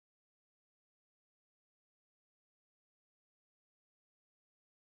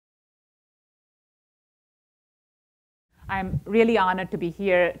I'm really honored to be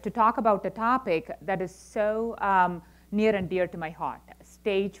here to talk about a topic that is so near and dear to my heart,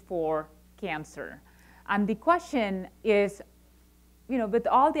 stage 4 cancer. And the question is, with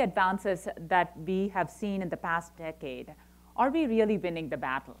all the advances that we have seen in the past decade, are we really winning the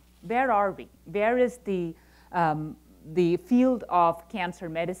battle? Where are we? Where is the field of cancer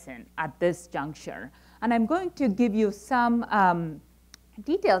medicine at this juncture? And I'm going to give you some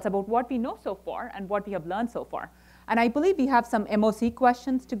details about what we know so far and what we have learned so far. And I believe we have some MOC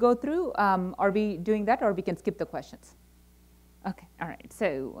questions to go through. Are we doing that, or we can skip the questions? Okay, all right.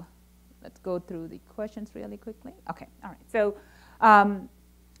 So let's go through the questions really quickly. Okay, all right. So I'm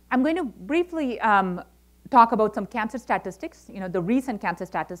going to briefly talk about some cancer statistics, the recent cancer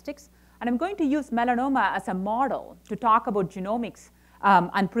statistics. And I'm going to use melanoma as a model to talk about genomics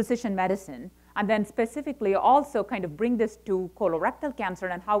and precision medicine. And then specifically also kind of bring this to colorectal cancer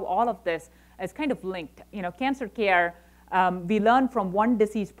and how all of this is kind of linked. Cancer care, we learn from one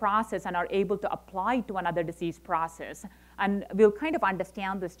disease process and are able to apply to another disease process. And we'll kind of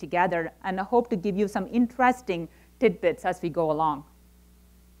understand this together, and I hope to give you some interesting tidbits as we go along.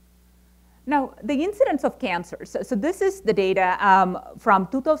 Now, the incidence of cancers. So this is the data from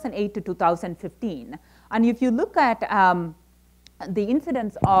 2008 to 2015. And if you look at the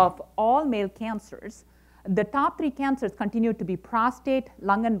incidence of all male cancers, the top 3 cancers continue to be prostate,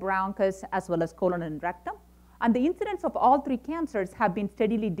 lung and bronchus, as well as colon and rectum. And the incidence of all 3 cancers have been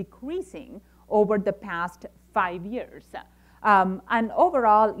steadily decreasing over the past 5 years. And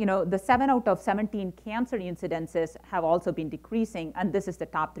overall, the 7 out of 17 cancer incidences have also been decreasing, and this is the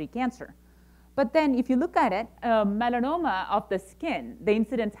top 3 cancer. But then if you look at it, melanoma of the skin, the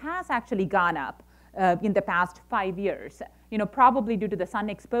incidence has actually gone up in the past 5 years, probably due to the sun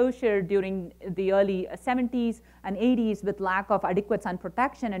exposure during the early 70s and 80s with lack of adequate sun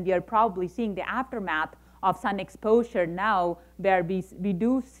protection. And we are probably seeing the aftermath of sun exposure now, where we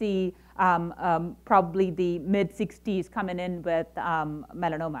do see probably the mid-60s coming in with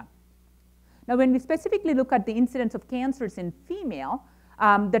melanoma. Now, when we specifically look at the incidence of cancers in female,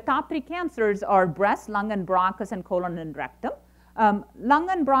 the top 3 cancers are breast, lung and bronchus, and colon and rectum. Lung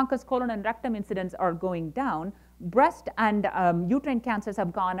and bronchus, colon and rectum incidence are going down. Breast and uterine cancers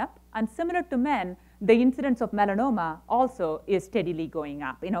have gone up. And similar to men, the incidence of melanoma also is steadily going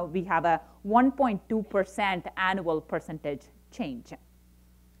up. We have a 1.2% annual percentage change.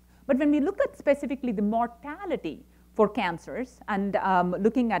 But when we look at specifically the mortality for cancers and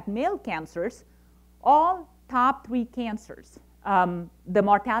looking at male cancers, all top 3 cancers, the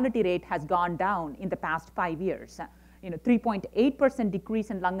mortality rate has gone down in the past 5 years. 3.8% decrease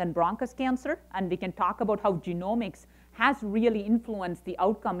in lung and bronchus cancer, and we can talk about how genomics has really influenced the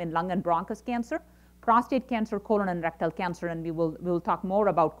outcome in lung and bronchus cancer, prostate cancer, colon and rectal cancer, and we'll talk more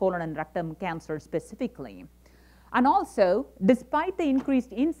about colon and rectum cancer specifically. And also, despite the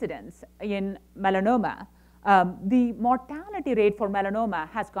increased incidence in melanoma, the mortality rate for melanoma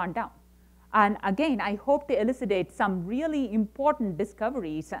has gone down. And again, I hope to elucidate some really important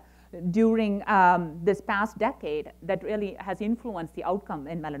discoveries during this past decade that really has influenced the outcome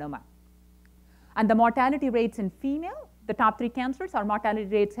in melanoma. And the mortality rates in female, the top 3 cancers, our mortality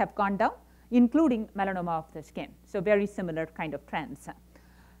rates have gone down, including melanoma of the skin. So very similar kind of trends.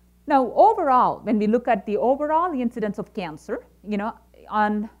 Now, overall, when we look at the overall incidence of cancer,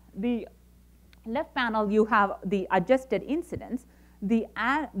 on the left panel, you have the adjusted incidence. The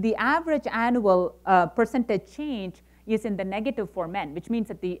average annual percentage change is in the negative for men, which means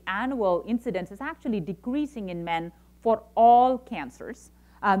that the annual incidence is actually decreasing in men for all cancers.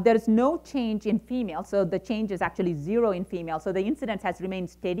 There is no change in females, so the change is actually 0 in females. So the incidence has remained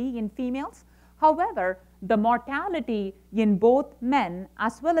steady in females. However, the mortality in both men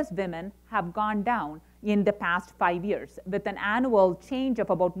as well as women have gone down in the past 5 years, with an annual change of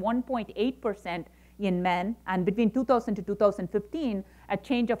about 1.8% in men, and between 2000 to 2015, a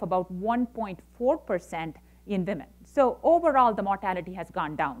change of about 1.4% in women. So overall, the mortality has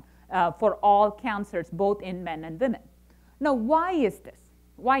gone down for all cancers, both in men and women. Now, why is this?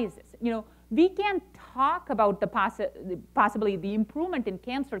 Why is this? We can't talk about possibly the improvement in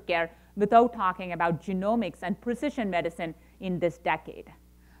cancer care without talking about genomics and precision medicine in this decade.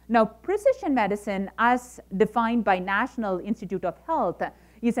 Now, precision medicine, as defined by National Institute of Health,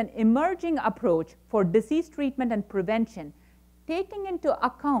 is an emerging approach for disease treatment and prevention, taking into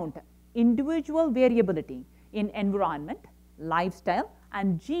account individual variability in environment, lifestyle,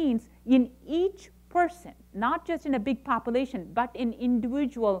 and genes in each person, not just in a big population, but in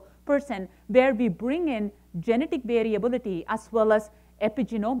individual person, where we bring in genetic variability as well as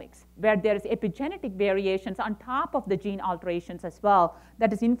epigenomics, where there is epigenetic variations on top of the gene alterations as well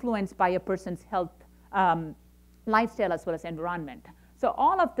that is influenced by a person's health lifestyle as well as environment. So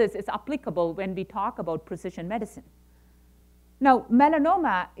all of this is applicable when we talk about precision medicine. Now,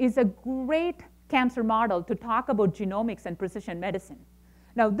 melanoma is a great cancer model to talk about genomics and precision medicine.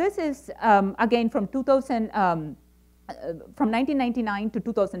 Now, this is, again, from 1999 to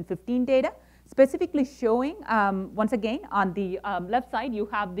 2015 data, specifically showing, once again, on the left side, you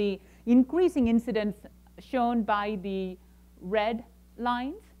have the increasing incidence shown by the red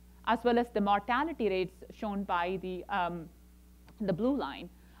lines, as well as the mortality rates shown by the blue line.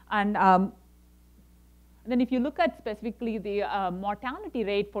 And then if you look at specifically the mortality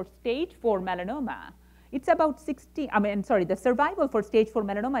rate for stage 4 melanoma, it's about the survival for stage 4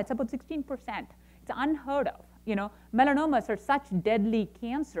 melanoma, it's about 16%. It's unheard of. Melanomas are such deadly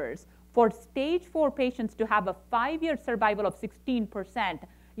cancers. For stage 4 patients to have a 5-year survival of 16%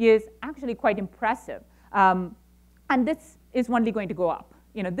 is actually quite impressive. And this is only going to go up.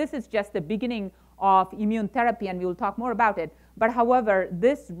 This is just the beginning of immune therapy, and we will talk more about it. But however,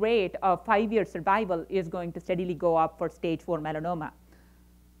 this rate of 5-year survival is going to steadily go up for stage 4 melanoma.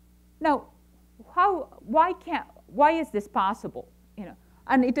 Now, why is this possible?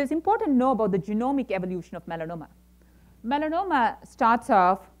 And it is important to know about the genomic evolution of melanoma. Melanoma starts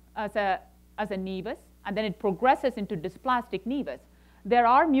off as a nevus, and then it progresses into dysplastic nevus. There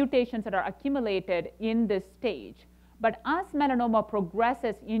are mutations that are accumulated in this stage. But as melanoma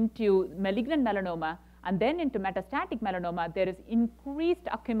progresses into malignant melanoma and then into metastatic melanoma, there is increased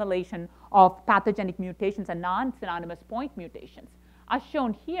accumulation of pathogenic mutations and non-synonymous point mutations. As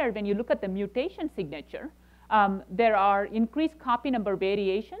shown here, when you look at the mutation signature, there are increased copy number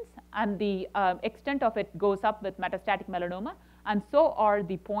variations, and the extent of it goes up with metastatic melanoma, and so are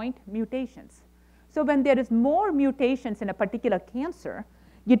the point mutations. So when there is more mutations in a particular cancer,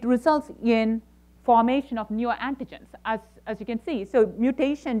 it results in formation of neoantigens, as you can see. So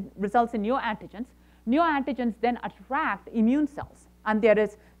mutation results in neoantigens. Neoantigens then attract immune cells. And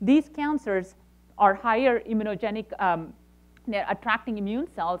these cancers are higher immunogenic, they're attracting immune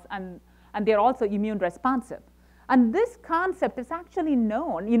cells, and they're also immune responsive. And this concept is actually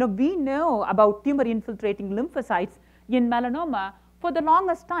known. We know about tumor-infiltrating lymphocytes in melanoma for the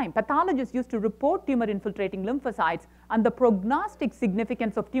longest time. Pathologists used to report tumor-infiltrating lymphocytes, and the prognostic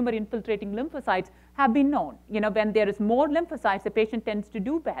significance of tumor-infiltrating lymphocytes have been known. When there is more lymphocytes, the patient tends to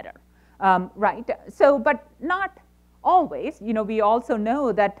do better, right? So, but not always. We also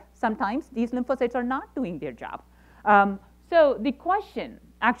know that sometimes these lymphocytes are not doing their job. So the question,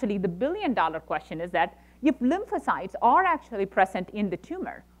 actually the billion-dollar question, is that if lymphocytes are actually present in the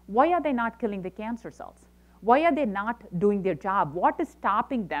tumor, why are they not killing the cancer cells? Why are they not doing their job? What is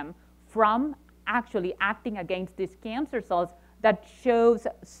stopping them from actually acting against these cancer cells that shows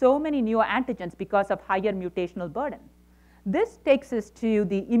so many neoantigens because of higher mutational burden? This takes us to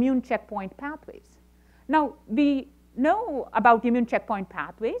the immune checkpoint pathways. Now, we know about immune checkpoint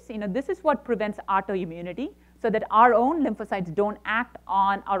pathways. This is what prevents autoimmunity, so that our own lymphocytes don't act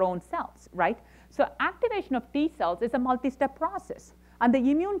on our own cells, right? So activation of T cells is a multi-step process. And the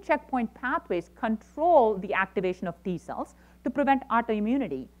immune checkpoint pathways control the activation of T cells to prevent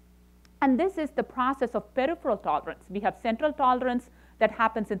autoimmunity. And this is the process of peripheral tolerance. We have central tolerance that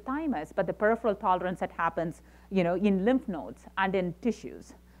happens in thymus, but the peripheral tolerance that happens in lymph nodes and in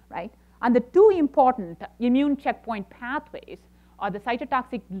tissues, right? And the two important immune checkpoint pathways are the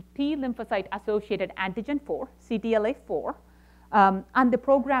cytotoxic T lymphocyte associated antigen 4, CTLA4, and the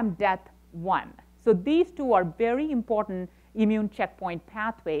programmed death 1. So these two are very important immune checkpoint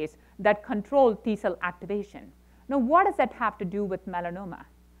pathways that control T cell activation. Now, what does that have to do with melanoma?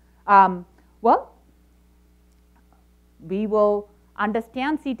 Well, we will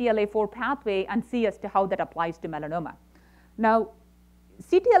understand CTLA4 pathway and see as to how that applies to melanoma. Now,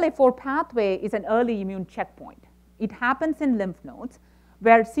 CTLA4 pathway is an early immune checkpoint. It happens in lymph nodes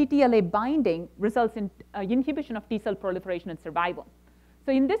where CTLA binding results in inhibition of T cell proliferation and survival.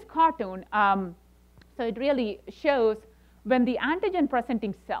 So in this cartoon, so it really shows when the antigen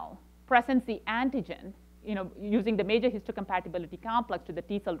presenting cell presents the antigen, using the major histocompatibility complex to the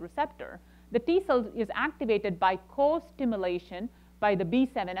T cell receptor, the T cell is activated by co-stimulation by the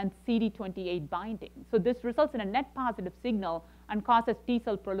B7 and CD28 binding. So this results in a net positive signal and causes T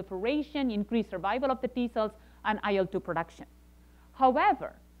cell proliferation, increased survival of the T cells, and IL-2 production.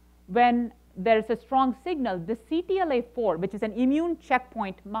 However, when there is a strong signal, the CTLA4, which is an immune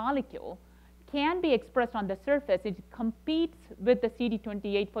checkpoint molecule, can be expressed on the surface. It competes with the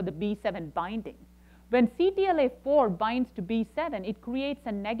CD28 for the B7 binding. When CTLA4 binds to B7, it creates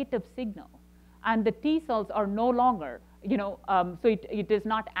a negative signal, and the T cells are no longer, so it is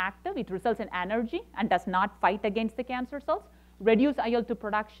not active. It results in anergy and does not fight against the cancer cells, reduce IL-2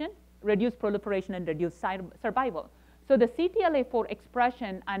 production, reduce proliferation and reduce survival. So the CTLA-4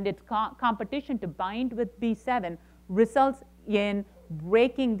 expression and its competition to bind with B7 results in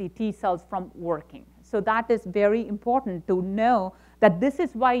breaking the T cells from working. So that is very important to know that this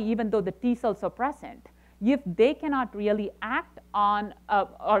is why even though the T cells are present, if they cannot really act on,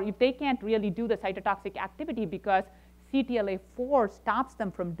 or if they can't really do the cytotoxic activity because CTLA-4 stops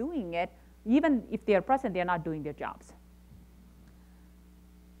them from doing it, even if they are present, they are not doing their jobs.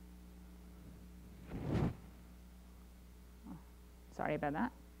 Sorry about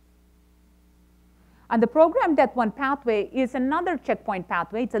that. And the programmed death 1 pathway is another checkpoint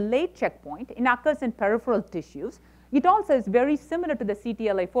pathway. It's a late checkpoint. It occurs in peripheral tissues. It also is very similar to the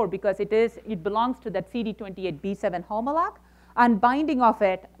CTLA-4 because it belongs to that CD28 B7 homolog, and binding of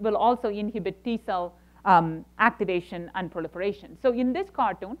it will also inhibit T cell activation and proliferation. So in this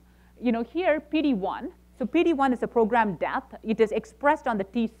cartoon, here PD1. So PD1 is a programmed death. It is expressed on the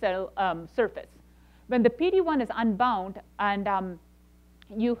T cell surface. When the PD1 is unbound and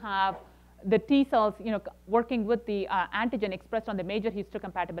you have the T cells working with the antigen expressed on the major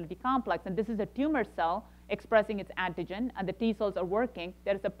histocompatibility complex, and this is a tumor cell expressing its antigen, and the T cells are working,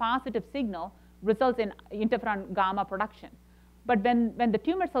 there is a positive signal, results in interferon gamma production. But when the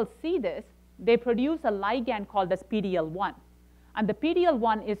tumor cells see this, they produce a ligand called as PDL1. And the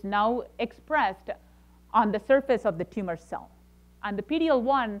PDL1 is now expressed on the surface of the tumor cell. And the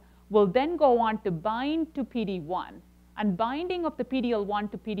PDL1 will then go on to bind to PD1. And binding of the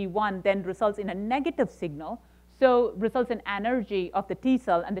PDL1 to PD1 then results in a negative signal, so results in anergy of the T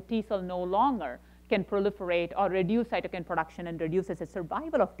cell, and the T cell no longer can proliferate or reduce cytokine production and reduces the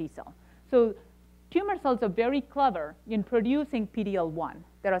survival of T cell. So tumor cells are very clever in producing PDL1.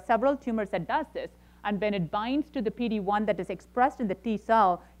 There are several tumors that does this, and when it binds to the PD1 that is expressed in the T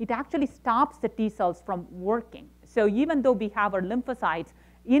cell, it actually stops the T cells from working. So even though we have our lymphocytes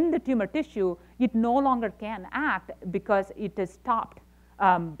in the tumor tissue, it no longer can act because it is stopped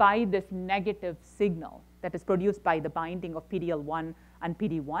by this negative signal that is produced by the binding of PDL1 and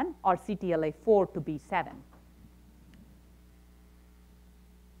PD1 or CTLA-4 to B7.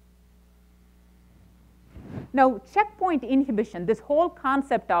 Now, checkpoint inhibition, this whole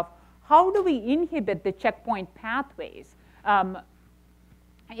concept of how do we inhibit the checkpoint pathways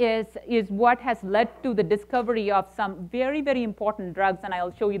is what has led to the discovery of some very, very important drugs, and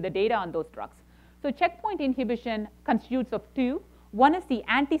I'll show you the data on those drugs. So checkpoint inhibition constitutes of two. One is the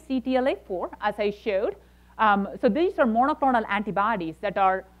anti-CTLA-4, as I showed. So these are monoclonal antibodies that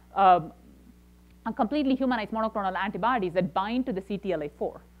are completely humanized monoclonal antibodies that bind to the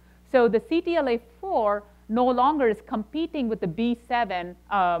CTLA-4. So the CTLA-4 no longer is competing with the B7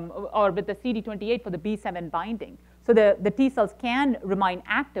 or with the CD28 for the B7 binding. So the T cells can remain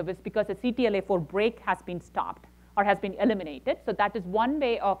active is because the CTLA-4 break has been stopped or has been eliminated. So that is one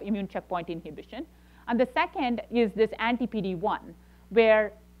way of immune checkpoint inhibition. And the second is this anti-PD1,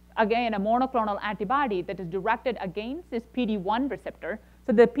 where again a monoclonal antibody that is directed against this PD1 receptor.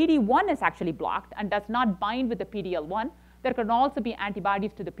 So the PD1 is actually blocked and does not bind with the PDL1. There can also be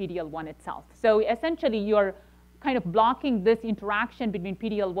antibodies to the PDL1 itself. So essentially you're kind of blocking this interaction between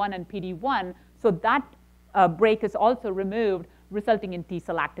PDL1 and PD1, so that break is also removed, resulting in T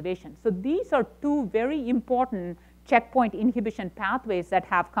cell activation. So these are two very important checkpoint inhibition pathways that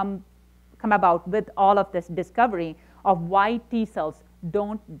have come about with all of this discovery of why T cells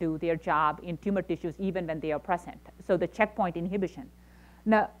don't do their job in tumor tissues even when they are present. So the checkpoint inhibition.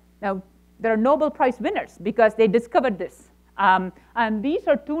 Now there are Nobel Prize winners because they discovered this. And these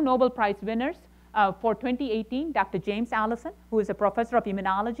are two Nobel Prize winners for 2018, Dr. James Allison, who is a professor of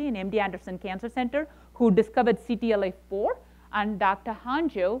immunology in MD Anderson Cancer Center, who discovered CTLA-4, and Dr.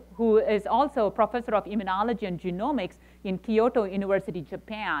 Hanjo, who is also a professor of immunology and genomics in Kyoto University,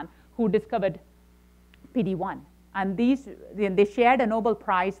 Japan, who discovered PD1. And they shared a Nobel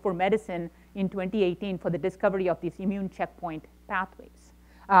Prize for medicine in 2018 for the discovery of these immune checkpoint pathways.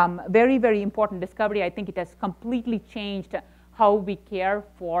 Very, very important discovery. I think it has completely changed how we care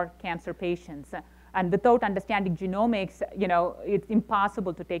for cancer patients. And without understanding genomics, it's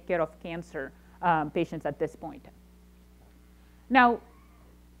impossible to take care of cancer patients at this point. Now,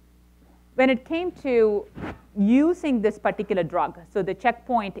 when it came to using this particular drug, so the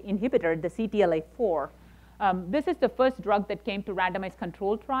checkpoint inhibitor, the CTLA-4, this is the first drug that came to randomized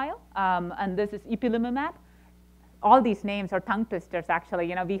control trial, and this is ipilimumab. All these names are tongue twisters,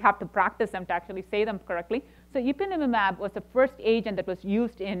 actually. We have to practice them to actually say them correctly. So ipilimumab was the first agent that was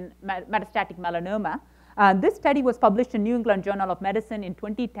used in metastatic melanoma. This study was published in New England Journal of Medicine in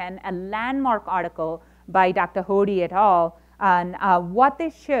 2010, a landmark article by Dr. Hody et al. And what they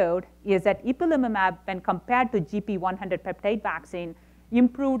showed is that ipilimumab, when compared to GP100 peptide vaccine,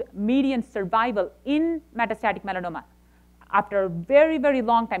 improved median survival in metastatic melanoma. After a very, very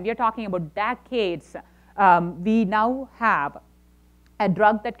long time, we are talking about decades, we now have a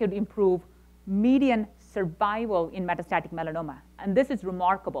drug that could improve median survival in metastatic melanoma. And this is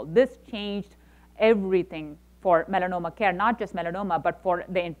remarkable. This changed everything for melanoma care, not just melanoma, but for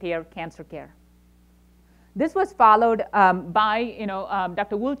the entire cancer care. This was followed by,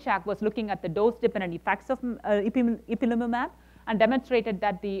 Dr. Wulchak was looking at the dose-dependent effects of ipilimumab and demonstrated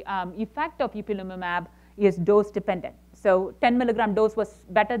that the effect of ipilimumab is dose-dependent. So 10 milligram dose was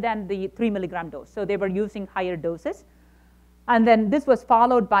better than the 3 milligram dose. So they were using higher doses. And then this was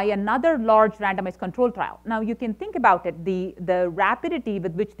followed by another large randomized control trial. Now you can think about it, the rapidity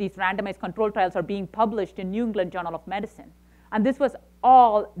with which these randomized control trials are being published in New England Journal of Medicine. And this was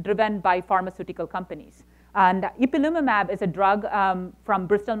all driven by pharmaceutical companies. And ipilimumab is a drug from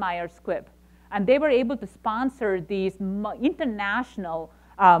Bristol Myers Squibb. And they were able to sponsor these international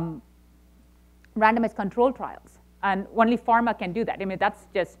randomized control trials. And only pharma can do that. I mean, that's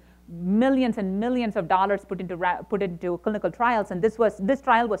just millions and millions of dollars put into clinical trials. And this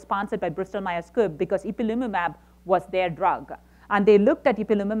trial was sponsored by Bristol Myers Squibb because ipilimumab was their drug. And they looked at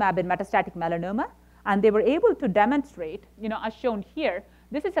ipilimumab in metastatic melanoma. And they were able to demonstrate, as shown here,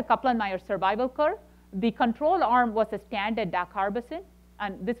 this is a Kaplan-Meier survival curve. The control arm was a standard dacarbazine.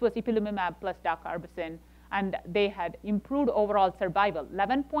 And this was ipilimumab plus dacarbazine. And they had improved overall survival,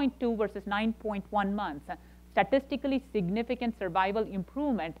 11.2 versus 9.1 months. Statistically significant survival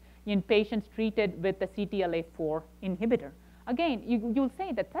improvement in patients treated with the CTLA-4 inhibitor. Again, you'll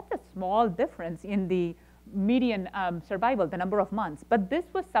say that that's a small difference in the median survival, the number of months. But this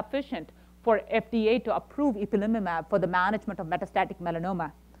was sufficient for FDA to approve ipilimumab for the management of metastatic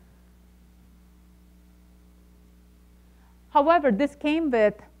melanoma. However, this came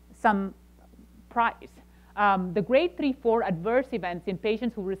with some price. The grade 3/4 adverse events in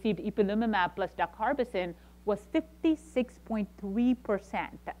patients who received ipilimumab plus dacarbazine was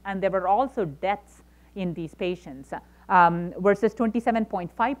 56.3%. And there were also deaths in these patients versus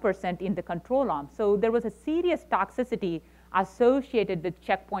 27.5% in the control arm. So there was a serious toxicity associated with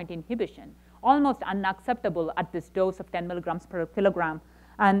checkpoint inhibition, almost unacceptable at this dose of 10 milligrams per kilogram.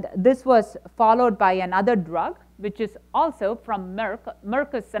 And this was followed by another drug, which is also from Merck.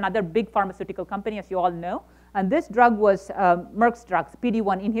 Merck is another big pharmaceutical company, as you all know. And this drug was Merck's drug,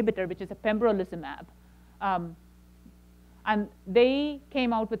 PD-1 inhibitor, which is a pembrolizumab. And they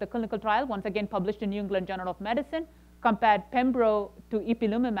came out with a clinical trial, once again published in New England Journal of Medicine, compared pembro to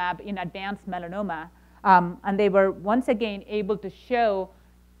ipilimumab in advanced melanoma. And they were once again able to show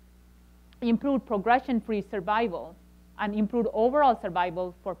improved progression-free survival and improved overall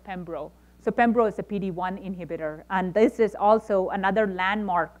survival for pembro. So pembro is a PD-1 inhibitor. And this is also another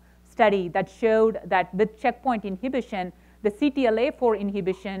landmark study that showed that with checkpoint inhibition, the CTLA-4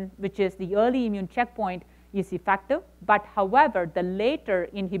 inhibition, which is the early immune checkpoint, is effective. But however, the later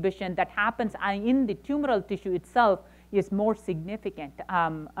inhibition that happens in the tumoral tissue itself is more significant.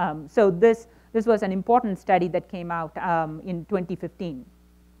 So this was an important study that came out in 2015.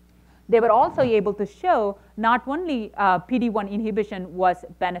 They were also able to show not only PD-1 inhibition was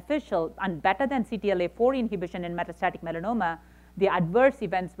beneficial and better than CTLA-4 inhibition in metastatic melanoma, the adverse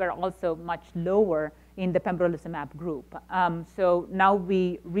events were also much lower in the pembrolizumab group. So now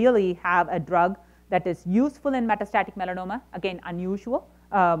we really have a drug that is useful in metastatic melanoma, again, unusual,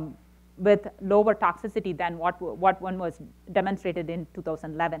 with lower toxicity than what one was demonstrated in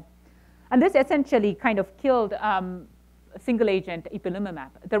 2011. And this essentially kind of killed single-agent ipilimumab.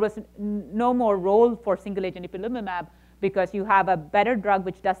 There was no more role for single-agent ipilimumab because you have a better drug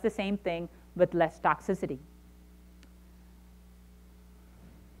which does the same thing with less toxicity.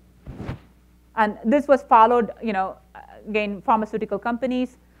 And this was followed, again, pharmaceutical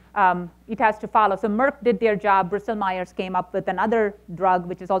companies. It has to follow. So Merck did their job. Bristol Myers came up with another drug,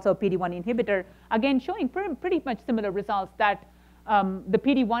 which is also a PD-1 inhibitor, again, showing pretty much similar results that the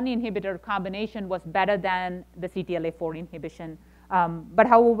PD-1 inhibitor combination was better than the CTLA-4 inhibition. But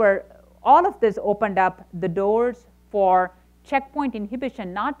however, all of this opened up the doors for checkpoint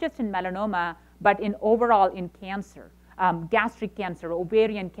inhibition, not just in melanoma, but in overall in cancer, gastric cancer,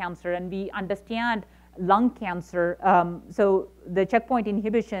 ovarian cancer, and we understand lung cancer. So the checkpoint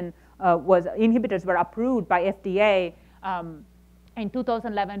inhibitors were approved by FDA in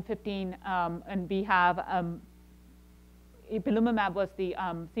 2011-15, and we have ipilimumab was the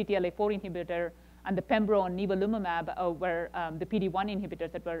CTLA-4 inhibitor, and the pembro and nivolumab were the PD-1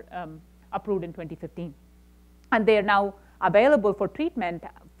 inhibitors that were approved in 2015. And they are now available for treatment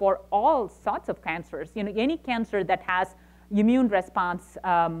for all sorts of cancers. Any cancer that has immune response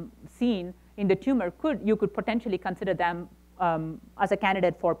seen in the tumor, you could potentially consider them as a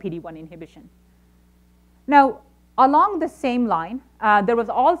candidate for PD-1 inhibition. Now, along the same line, there was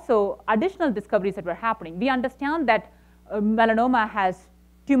also additional discoveries that were happening. We understand that melanoma has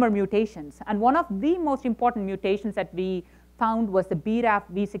tumor mutations, and one of the most important mutations that we found was the BRAF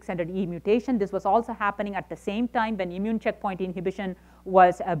V600E mutation. This was also happening at the same time when immune checkpoint inhibition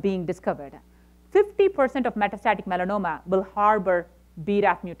was being discovered. 50% of metastatic melanoma will harbor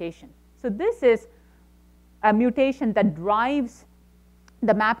BRAF mutation. So this is a mutation that drives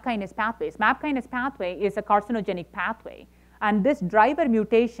the MAP kinase pathways. MAP kinase pathway is a carcinogenic pathway, and this driver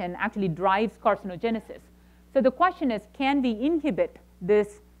mutation actually drives carcinogenesis. So the question is, can we inhibit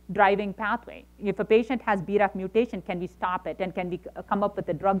this driving pathway? If a patient has BRAF mutation, can we stop it, and can we come up with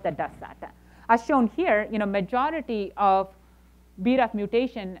a drug that does that? As shown here, majority of BRAF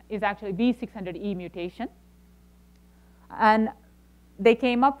mutation is actually V600E mutation, and they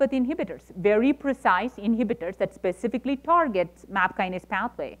came up with inhibitors, very precise inhibitors that specifically target MAP kinase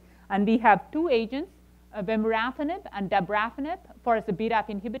pathway. And we have two agents, vemurafenib and dabrafenib for as a BRAF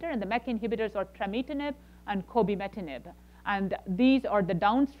inhibitor, and the MEK inhibitors are trametinib and cobimetinib. And these are the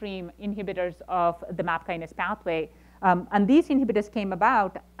downstream inhibitors of the MAP kinase pathway. And these inhibitors came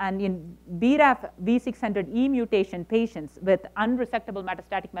about, and in BRAF V600E mutation patients with unresectable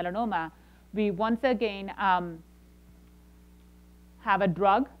metastatic melanoma, we once again have a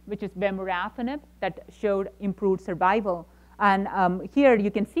drug, which is vemurafenib, that showed improved survival. And here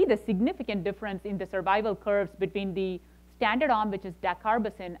you can see the significant difference in the survival curves between the standard arm, which is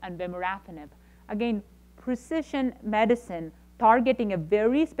dacarbazine, and vemurafenib. Again, precision medicine targeting a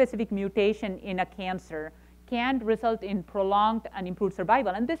very specific mutation in a cancer can result in prolonged and improved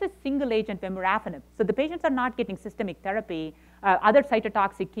survival. And this is single agent vemurafenib. So the patients are not getting systemic therapy, other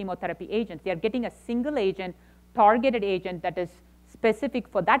cytotoxic chemotherapy agents. They are getting a single agent, targeted agent that is specific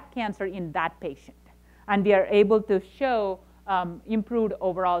for that cancer in that patient. And we are able to show improved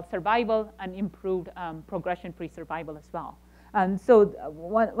overall survival and improved progression-free survival as well. And so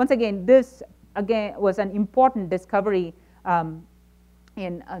once again, this was an important discovery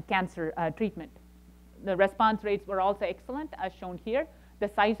in cancer treatment. The response rates were also excellent, as shown here. The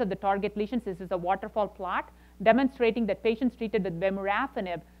size of the target lesions, this is a waterfall plot demonstrating that patients treated with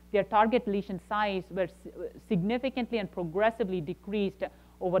vemurafenib, their target lesion size were significantly and progressively decreased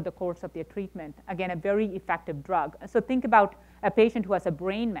over the course of their treatment. Again, a very effective drug. So think about a patient who has a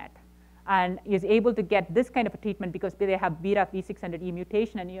brain met and is able to get this kind of a treatment because they have BRAF V600E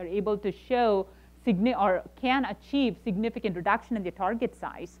mutation, and you're able to show or can achieve significant reduction in the target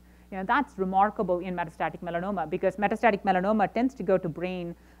size. That's remarkable in metastatic melanoma, because metastatic melanoma tends to go to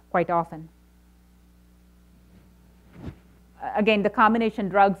brain quite often. Again, the combination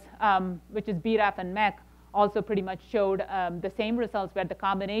drugs, which is BRAF and MEK, also pretty much showed the same results, where the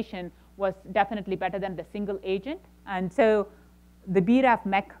combination was definitely better than the single agent. And so the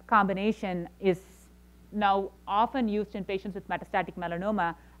BRAF-MEK combination is now often used in patients with metastatic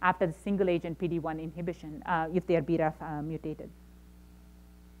melanoma after the single agent PD-1 inhibition if they are BRAF mutated.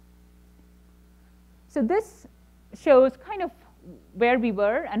 So this shows kind of where we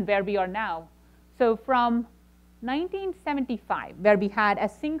were and where we are now. So from 1975, where we had a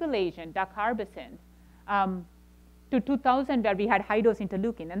single agent, dacarbazine, to 2000, where we had high-dose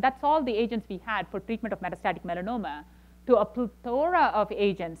interleukin, and that's all the agents we had for treatment of metastatic melanoma, to a plethora of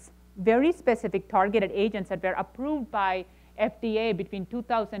agents, very specific targeted agents that were approved by FDA between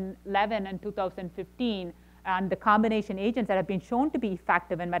 2011 and 2015, and the combination agents that have been shown to be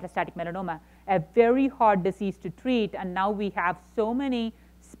effective in metastatic melanoma, a very hard disease to treat, and now we have so many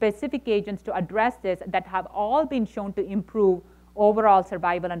specific agents to address this that have all been shown to improve overall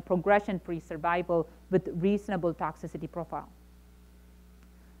survival and progression-free survival with reasonable toxicity profile.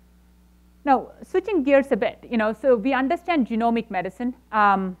 Now, switching gears a bit, so we understand genomic medicine,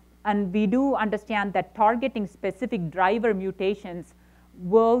 and we do understand that targeting specific driver mutations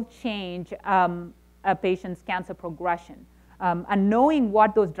will change a patient's cancer progression. And knowing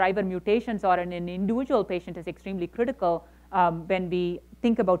what those driver mutations are in an individual patient is extremely critical when we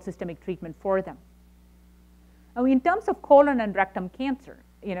think about systemic treatment for them. Now, in terms of colon and rectum cancer,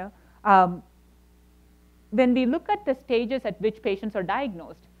 when we look at the stages at which patients are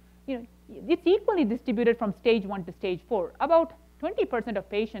diagnosed, it's equally distributed from stage 1 to stage 4. About 20% of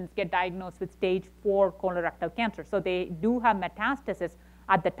patients get diagnosed with stage 4 colorectal cancer. So they do have metastasis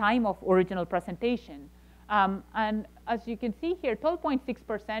at the time of original presentation. And as you can see here,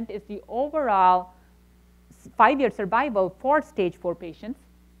 12.6% is the overall 5-year survival for stage 4 patients.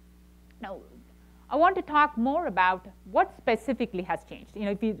 Now, I want to talk more about what specifically has changed.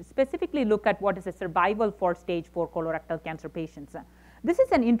 If you specifically look at what is the survival for stage 4 colorectal cancer patients, this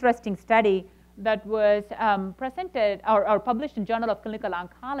is an interesting study that was presented or published in Journal of Clinical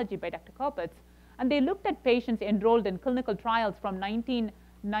Oncology by Dr. Kopitz. And they looked at patients enrolled in clinical trials from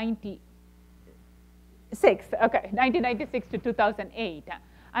 1996 to 2008.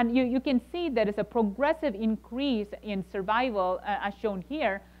 And you can see there is a progressive increase in survival as shown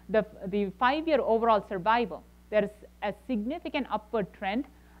here. The 5-year overall survival, there is a significant upward trend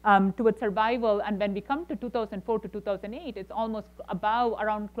towards survival. And when we come to 2004 to 2008, it's almost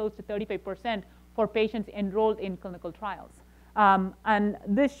around close to 35% for patients enrolled in clinical trials. And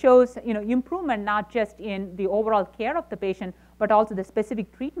this shows improvement not just in the overall care of the patient, but also the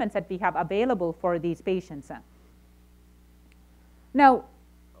specific treatments that we have available for these patients. Now,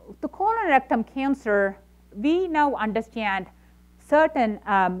 the colon and rectum cancer, we now understand certain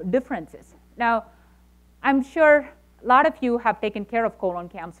differences. Now, I'm sure a lot of you have taken care of colon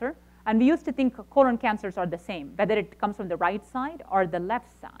cancer, and we used to think colon cancers are the same, whether it comes from the right side or the left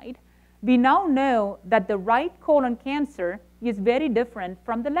side. We now know that the right colon cancer is very different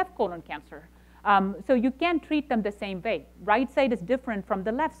from the left colon cancer. So you can't treat them the same way. Right side is different from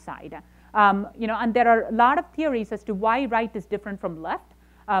the left side. And there are a lot of theories as to why right is different from left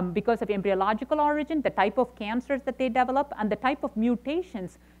because of embryological origin, the type of cancers that they develop, and the type of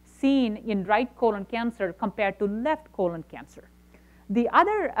mutations seen in right colon cancer compared to left colon cancer. The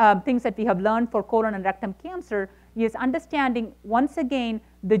other things that we have learned for colon and rectum cancer is understanding, once again,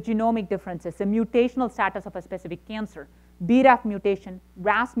 the genomic differences, the mutational status of a specific cancer, BRAF mutation,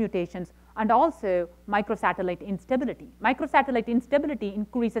 RAS mutations, and also microsatellite instability. Microsatellite instability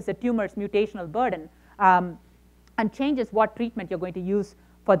increases the tumor's mutational burden and changes what treatment you're going to use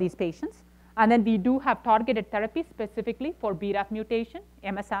for these patients. And then we do have targeted therapy specifically for BRAF mutation,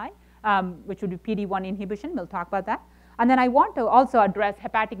 MSI, which would be PD-1 inhibition. We'll talk about that. And then I want to also address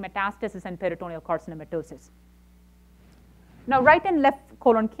hepatic metastasis and peritoneal carcinomatosis. Now, right and left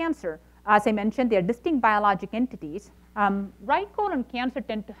colon cancer, as I mentioned, they are distinct biologic entities. Right colon cancer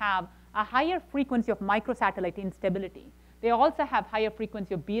tend to have a higher frequency of microsatellite instability. They also have higher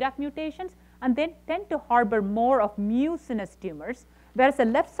frequency of BRAF mutations, and they tend to harbor more of mucinous tumors, whereas the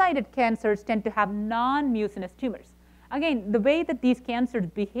left-sided cancers tend to have non-mucinous tumors. Again, the way that these cancers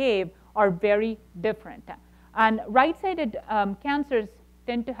behave are very different. And right-sided cancers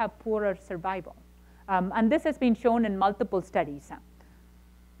tend to have poorer survival. And this has been shown in multiple studies.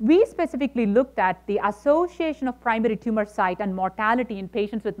 We specifically looked at the association of primary tumor site and mortality in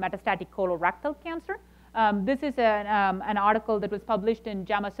patients with metastatic colorectal cancer. This is an article that was published in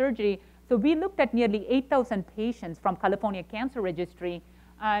JAMA Surgery. So we looked at nearly 8,000 patients from California Cancer Registry,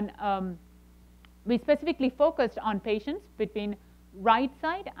 and we specifically focused on patients between right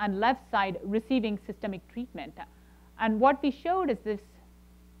side and left side receiving systemic treatment. And what we showed is this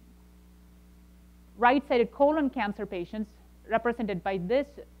right-sided colon cancer patients, represented by this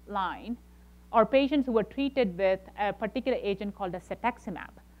line, are patients who were treated with a particular agent called a cetuximab.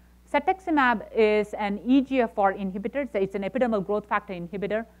 Cetuximab is an EGFR inhibitor. So it's an epidermal growth factor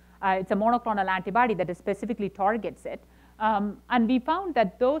inhibitor. It's a monoclonal antibody that specifically targets it. And we found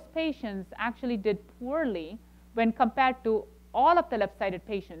that those patients actually did poorly when compared to all of the left-sided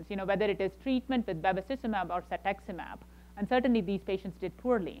patients, whether it is treatment with bevacizumab or cetuximab. And certainly these patients did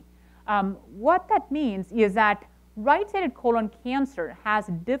poorly. What that means is that right-sided colon cancer has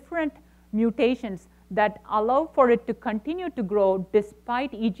different mutations that allow for it to continue to grow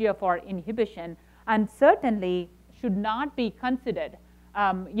despite EGFR inhibition, and certainly should not be considered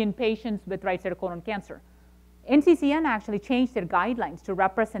in patients with right-sided colon cancer. NCCN actually changed their guidelines to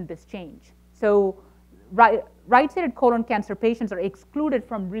represent this change. So right-sided colon cancer patients are excluded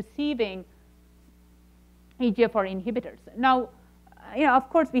from receiving EGFR inhibitors. Now, of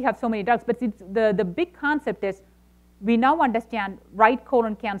course, we have so many drugs, but the big concept is we now understand right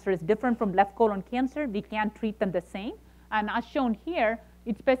colon cancer is different from left colon cancer. We can't treat them the same. And as shown here,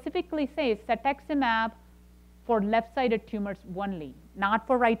 it specifically says cetuximab for left-sided tumors only, not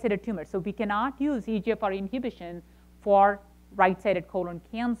for right-sided tumors. So we cannot use EGFR inhibition for right-sided colon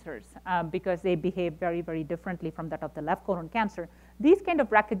cancers because they behave very, very differently from that of the left colon cancer. These kind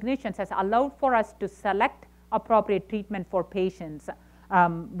of recognitions has allowed for us to select appropriate treatment for patients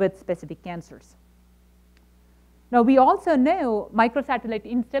with specific cancers. Now, we also know microsatellite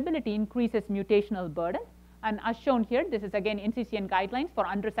instability increases mutational burden. And as shown here, this is again NCCN guidelines for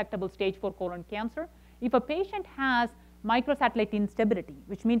unresectable stage 4 colon cancer. If a patient has microsatellite instability,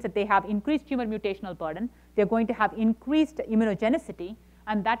 which means that they have increased tumor mutational burden, they're going to have increased immunogenicity,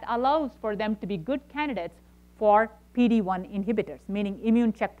 and that allows for them to be good candidates for PD-1 inhibitors, meaning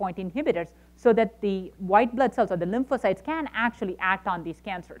immune checkpoint inhibitors, so that the white blood cells or the lymphocytes can actually act on these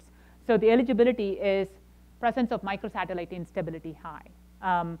cancers. So the eligibility is presence of microsatellite instability high.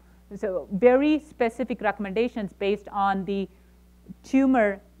 So very specific recommendations based on the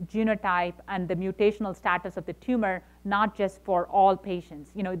tumor genotype and the mutational status of the tumor, not just for all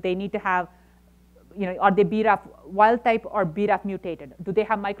patients. They need to have, are they BRAF wild type or BRAF mutated? Do they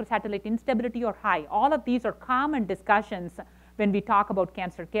have microsatellite instability or high? All of these are common discussions when we talk about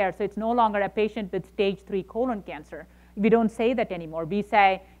cancer care. So it's no longer a patient with stage 3 colon cancer. We don't say that anymore. We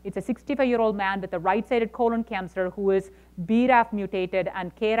say it's a 65-year-old man with a right-sided colon cancer who is BRAF mutated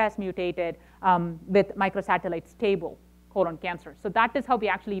and KRAS mutated with microsatellite stable colon cancer. So that is how we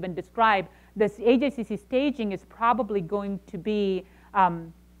actually even describe this. AJCC staging is probably going to be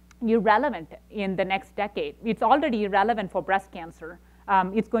irrelevant in the next decade. It's already irrelevant for breast cancer.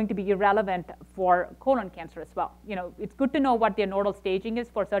 It's going to be irrelevant for colon cancer as well. It's good to know what their nodal staging is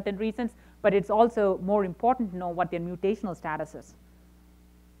for certain reasons, but it's also more important to know what their mutational status is.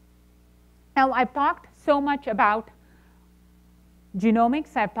 Now, I've talked so much about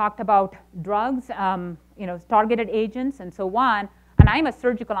genomics. I've talked about drugs, targeted agents, and so on. And I'm a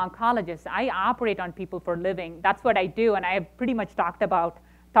surgical oncologist. I operate on people for a living. That's what I do. And I have pretty much talked about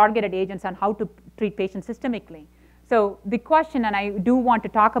targeted agents and how to treat patients systemically. So the question, and I do want to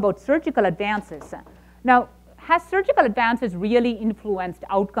talk about surgical advances. Now, has surgical advances really influenced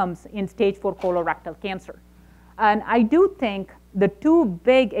outcomes in stage 4 colorectal cancer? And I do think the two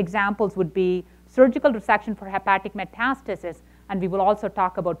big examples would be surgical resection for hepatic metastasis, and we will also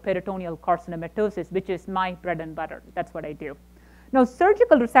talk about peritoneal carcinomatosis, which is my bread and butter. That's what I do. Now,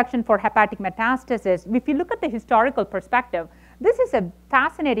 surgical resection for hepatic metastasis, if you look at the historical perspective, this is a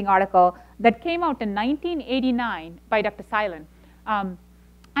fascinating article that came out in 1989 by Dr. Seilen.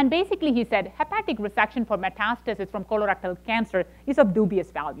 And basically he said hepatic resection for metastasis from colorectal cancer is of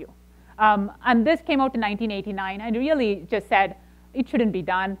dubious value. And this came out in 1989 and really just said it shouldn't be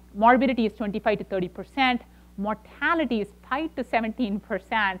done. Morbidity is 25 to 30%. Mortality is 5 to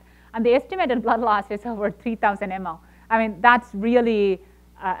 17%. And the estimated blood loss is over 3,000 ml. I mean, that's really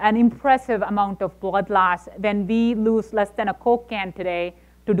an impressive amount of blood loss when we lose less than a Coke can today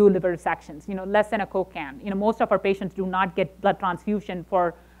to do liver resections, less than a Coke can. Most of our patients do not get blood transfusion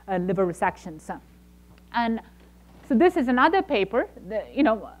for liver resections. And so this is another paper,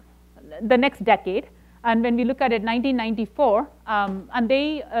 the next decade. And when we look at it, 1994, and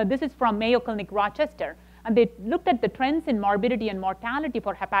this is from Mayo Clinic, Rochester, and they looked at the trends in morbidity and mortality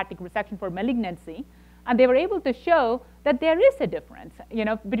for hepatic resection for malignancy. And they were able to show that there is a difference.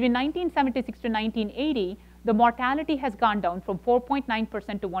 Between 1976 to 1980, the mortality has gone down from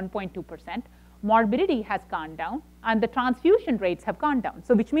 4.9% to 1.2%. Morbidity has gone down, and the transfusion rates have gone down.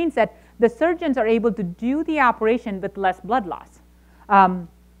 So which means that the surgeons are able to do the operation with less blood loss. And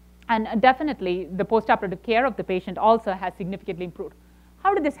definitely, the postoperative care of the patient also has significantly improved.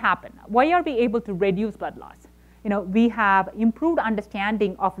 How did this happen? Why are we able to reduce blood loss? We have improved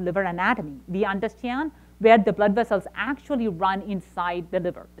understanding of liver anatomy. We understand where the blood vessels actually run inside the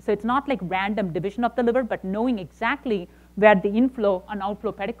liver. So it's not like random division of the liver, but knowing exactly where the inflow and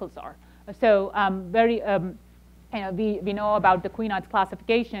outflow pedicles are. So we know about the Quinault's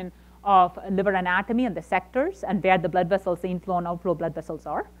classification of liver anatomy and the sectors and where the blood vessels, the inflow and outflow blood vessels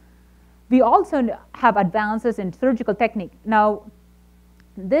are. We also have advances in surgical technique. Now,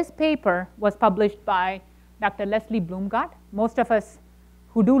 this paper was published by Dr. Leslie Blumgart. Most of us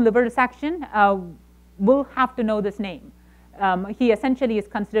who do liver resection will have to know this name. He essentially is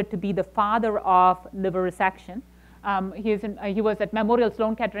considered to be the father of liver resection. He was at Memorial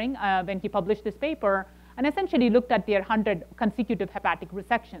Sloan Kettering when he published this paper and essentially looked at their 100 consecutive hepatic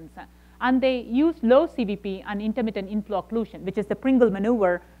resections. And they used low CVP and intermittent inflow occlusion, which is the Pringle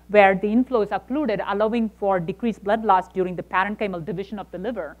maneuver where the inflow is occluded, allowing for decreased blood loss during the parenchymal division of the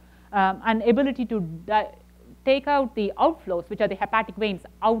liver, and ability to take out the outflows, which are the hepatic veins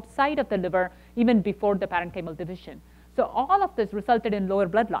outside of the liver, even before the parenchymal division. So all of this resulted in lower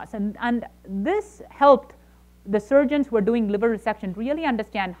blood loss. And this helped the surgeons who are doing liver resection really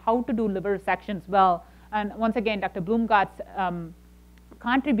understand how to do liver resections well. And once again, Dr. Blumgart's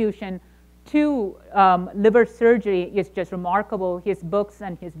contribution to liver surgery is just remarkable. His books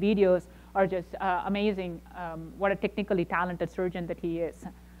and his videos are just amazing. What a technically talented surgeon that he is.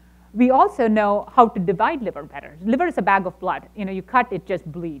 We also know how to divide liver better. Liver is a bag of blood. You cut, it just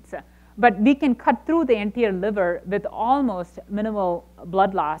bleeds. But we can cut through the entire liver with almost minimal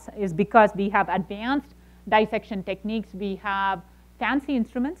blood loss is because we have advanced dissection techniques. We have fancy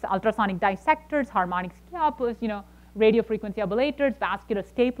instruments, ultrasonic dissectors, harmonic scalpels, radio frequency ablators, vascular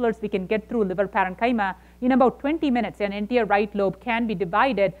staplers. We can get through liver parenchyma. In about 20 minutes, an entire right lobe can be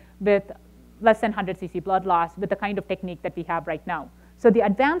divided with less than 100 cc blood loss with the kind of technique that we have right now. So the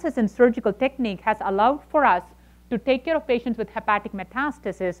advances in surgical technique has allowed for us to take care of patients with hepatic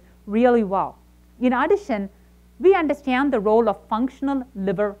metastasis really well. In addition, we understand the role of functional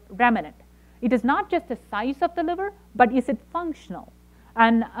liver remnant. It is not just the size of the liver, but is it functional?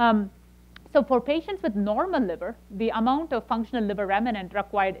 And so for patients with normal liver, the amount of functional liver remnant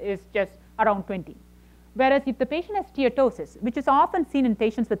required is just around 20. Whereas if the patient has steatosis, which is often seen in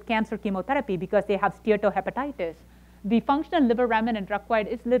patients with cancer chemotherapy because they have steatohepatitis, the functional liver remnant required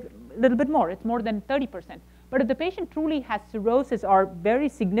is a little bit more. It's more than 30%. But if the patient truly has cirrhosis or very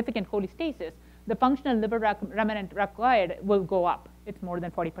significant cholestasis, the functional liver remnant required will go up. It's more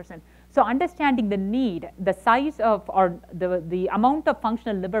than 40%. So understanding the need, the size of, or the amount of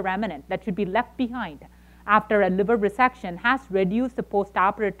functional liver remnant that should be left behind after a liver resection has reduced the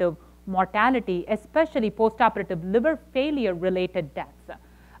postoperative mortality, especially postoperative liver failure-related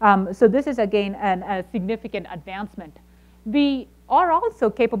deaths. So this is, again, a significant advancement. We are also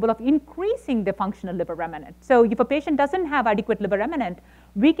capable of increasing the functional liver remnant. So if a patient doesn't have adequate liver remnant,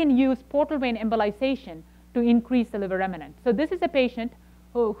 we can use portal vein embolization to increase the liver remnant. So this is a patient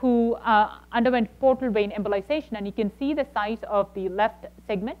who underwent portal vein embolization, and you can see the size of the left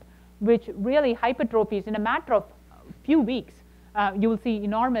segment, which really hypertrophies in a matter of few weeks. You will see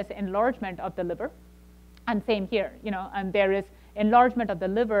enormous enlargement of the liver, and same here, and there is enlargement of the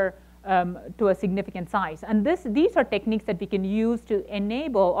liver to a significant size. And these are techniques that we can use to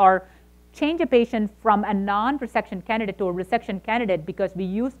enable or change a patient from a non-resection candidate to a resection candidate, because we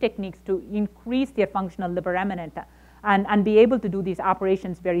use techniques to increase their functional liver remnant and be able to do these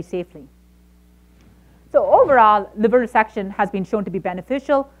operations very safely. So overall, liver resection has been shown to be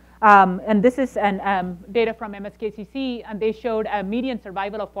beneficial. And this is data from MSKCC, and they showed a median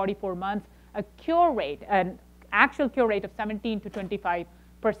survival of 44 months, a cure rate, an actual cure rate of 17 to 25%.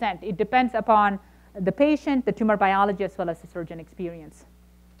 It depends upon the patient, the tumor biology, as well as the surgeon experience.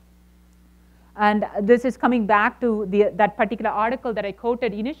 And this is coming back to that particular article that I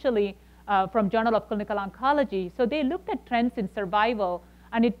quoted initially from Journal of Clinical Oncology. So they looked at trends in survival,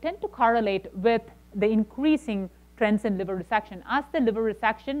 and it tended to correlate with the increasing trends in liver resection. As the liver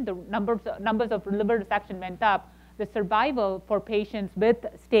resection, the numbers of liver resection went up, the survival for patients with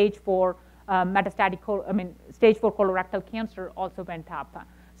stage 4 stage 4 colorectal cancer also went up.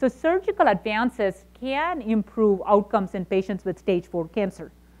 So surgical advances can improve outcomes in patients with stage 4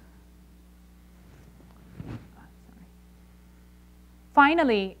 cancer.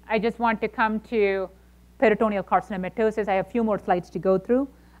 Finally, I just want to come to peritoneal carcinomatosis. I have a few more slides to go through.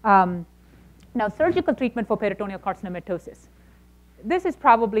 Now, surgical treatment for peritoneal carcinomatosis. This is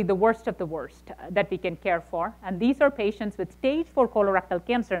probably the worst of the worst that we can care for. And these are patients with stage 4 colorectal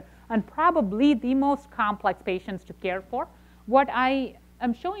cancer, and probably the most complex patients to care for. What I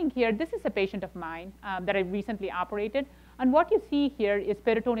am showing here, this is a patient of mine that I recently operated. And what you see here is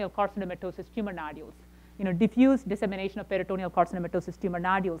peritoneal carcinomatosis tumor nodules. Diffuse dissemination of peritoneal carcinomatosis tumor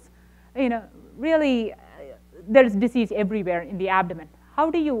nodules. Really, there's disease everywhere in the abdomen. How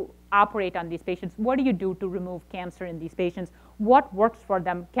do you operate on these patients? What do you do to remove cancer in these patients? What works for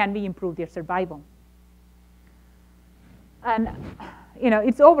them? Can we improve their survival? And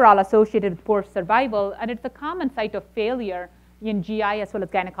it's overall associated with poor survival, and it's a common site of failure in GI as well as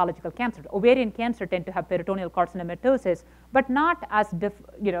gynecological cancer. Ovarian cancer tend to have peritoneal carcinomatosis, but not as,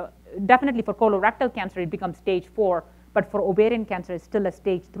 definitely for colorectal cancer, it becomes stage 4, but for ovarian cancer, it's still a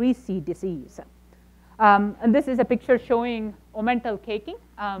stage 3C disease. And this is a picture showing omental caking.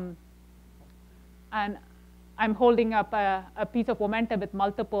 And I'm holding up a piece of omenta with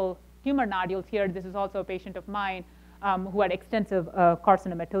multiple tumor nodules here. This is also a patient of mine who had extensive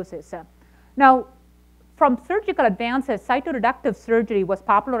carcinomatosis. Now, from surgical advances, cytoreductive surgery was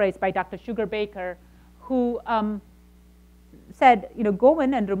popularized by Dr. Sugar Baker, who said, go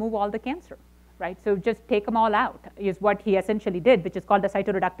in and remove all the cancer, right? So just take them all out is what he essentially did, which is called a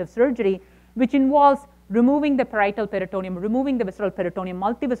cytoreductive surgery, which involves removing the parietal peritoneum, removing the visceral peritoneum,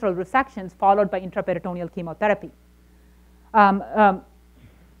 multivisceral resections, followed by intraperitoneal chemotherapy. So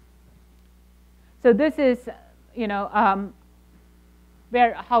this is,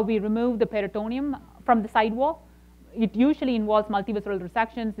 how we remove the peritoneum from the sidewall. It usually involves multivisceral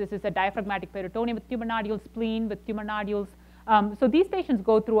resections. This is a diaphragmatic peritoneum with tumor nodules, spleen with tumor nodules. So these patients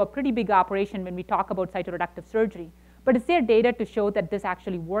go through a pretty big operation when we talk about cytoreductive surgery. But is there data to show that this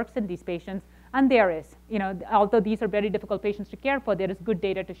actually works in these patients? And there is. Although these are very difficult patients to care for, there is good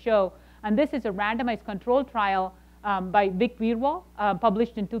data to show. And this is a randomized control trial by Vic Veerwal,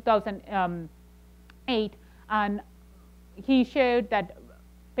 published in 2008. And he showed that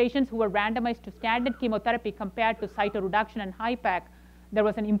patients who were randomized to standard chemotherapy compared to cytoreduction and HIPEC, there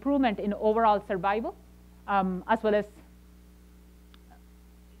was an improvement in overall survival, as well as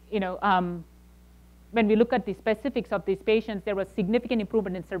when we look at the specifics of these patients, there was significant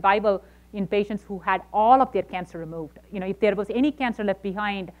improvement in survival in patients who had all of their cancer removed. If there was any cancer left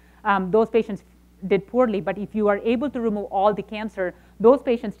behind, those patients did poorly. But if you are able to remove all the cancer, those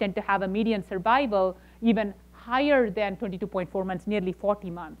patients tend to have a median survival even higher than 22.4 months, nearly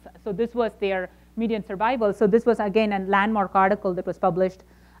 40 months. So this was their median survival. So this was, again, a landmark article that was published.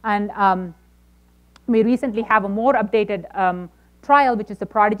 And we recently have a more updated trial, which is the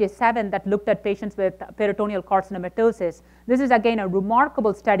Prodigy 7, that looked at patients with peritoneal carcinomatosis. This is, again, a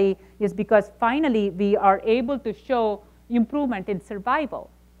remarkable study, is because finally we are able to show improvement in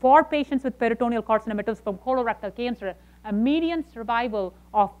survival for patients with peritoneal carcinomatosis from colorectal cancer, a median survival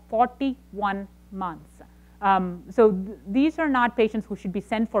of 41 months. These are not patients who should be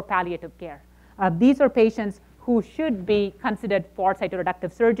sent for palliative care. These are patients who should be considered for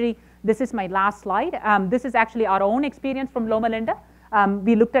cytoreductive surgery. This is my last slide. This is actually our own experience from Loma Linda.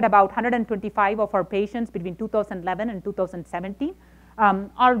 We looked at about 125 of our patients between 2011 and 2017.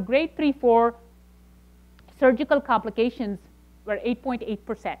 Our grade 3-4 surgical complications were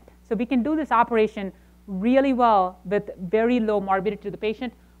 8.8%. So we can do this operation really well with very low morbidity to the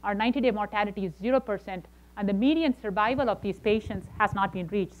patient. Our 90-day mortality is 0%, and the median survival of these patients has not been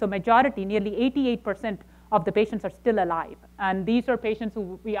reached. So majority, nearly 88% of the patients are still alive. And these are patients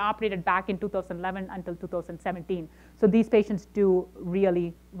who we operated back in 2011 until 2017. So these patients do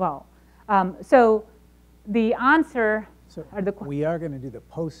really well. So the answer are the we are going to do the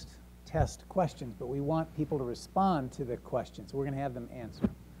post-test questions, but we want people to respond to the questions. So we're going to have them answer.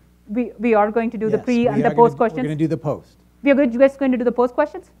 We are going to do the pre and the post questions? We're going to do the post. We are just going to do the post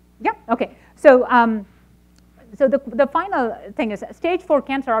questions? Yeah, okay. So, so the final thing is, stage 4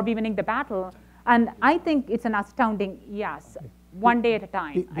 cancer, are we winning the battle? And I think it's an astounding yes, one day at a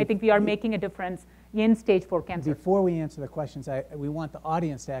time. I think we are making a difference in stage 4 cancer. Before we answer the questions, we want the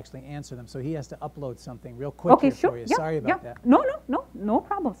audience to actually answer them. So he has to upload something real quick here for you. Yeah, sorry about that. No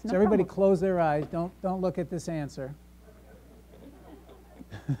problems. So everybody close their eyes. Don't look at this answer.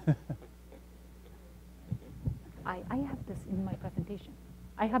 I have this in my presentation.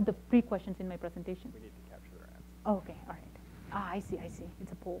 I have the pre-questions in my presentation. We need to capture their answer. Oh, okay, all right. I see.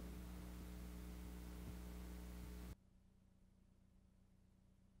 It's a poll.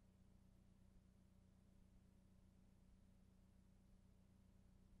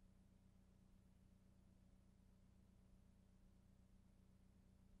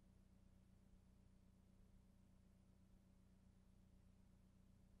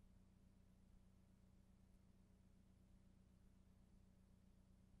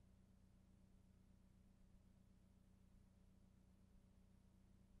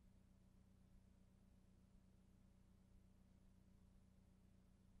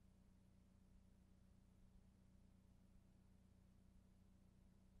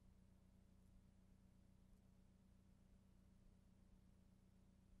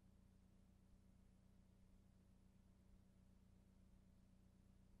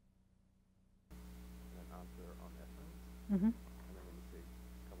 Mm-hmm. And then when you say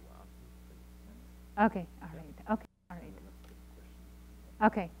a couple of options, then Okay, all right.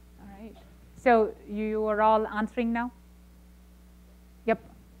 Okay, all right. So you are all answering now? Yep,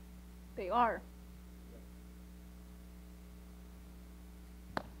 they are.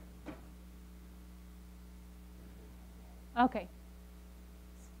 Okay.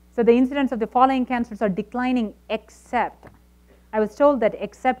 So the incidence of the following cancers are declining except, I was told that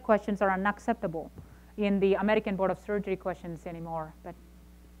except questions are unacceptable in the American Board of Surgery questions anymore, but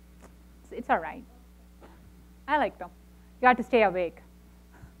it's all right. I like them. You have to stay awake.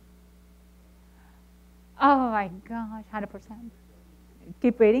 Oh my gosh, 100%.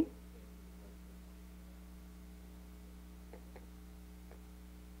 Keep waiting.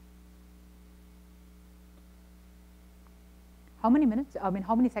 How many minutes? I mean,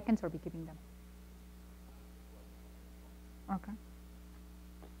 how many seconds are we giving them? Okay.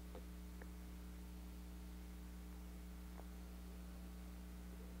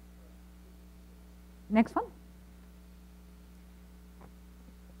 Next one.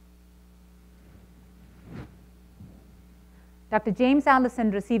 Dr. James Allison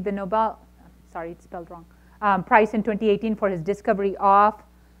received the Nobel, sorry, it's spelled wrong, prize in 2018 for his discovery of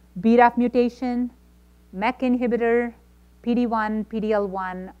BRAF mutation, MEK inhibitor, PD-1,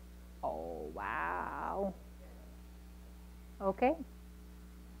 PD-L1. Oh, wow. Okay.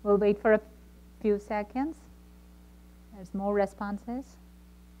 We'll wait for a few seconds. There's more responses.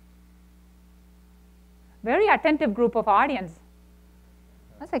 Very attentive group of audience.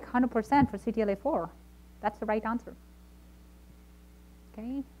 That's like 100% for CTLA-4. That's the right answer.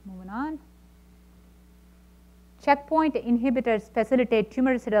 Okay, moving on. Checkpoint inhibitors facilitate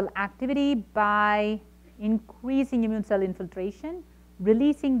tumoricidal activity by increasing immune cell infiltration,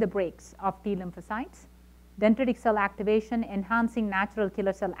 releasing the brakes of T lymphocytes, dendritic cell activation, enhancing natural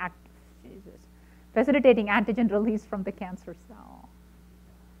killer cell facilitating antigen release from the cancer cell.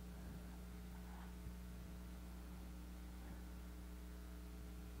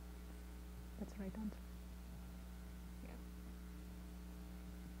 That's the right answer. Yeah.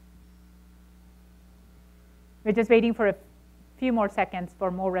 We're just waiting for a few more seconds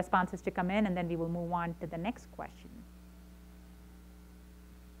for more responses to come in, and then we will move on to the next question.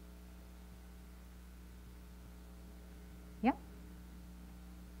 Yeah.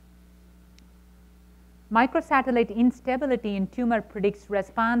 Microsatellite instability in tumor predicts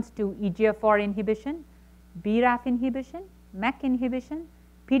response to EGFR inhibition, BRAF inhibition, MEK inhibition,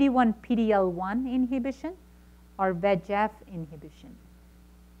 PD-1, PD-L1 inhibition, or VEGF inhibition.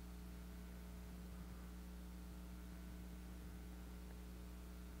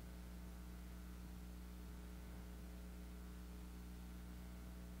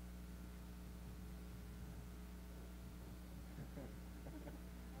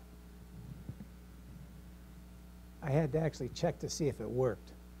 I had to actually check to see if it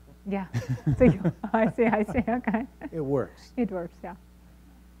worked. Yeah. So I see. Okay. It works. It works. Yeah.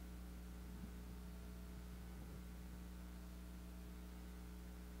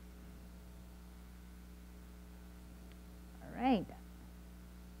 All right.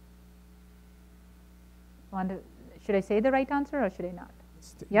 Should I say the right answer or should I not?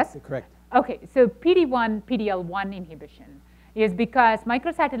 Yes? Correct. Okay. So PD-1, PD-L1 inhibition is because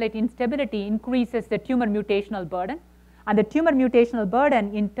microsatellite instability increases the tumor mutational burden, and the tumor mutational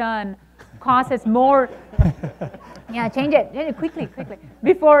burden in turn causes more. Yeah, change it quickly,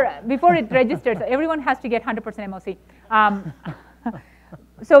 before it registers. Everyone has to get 100% MOC.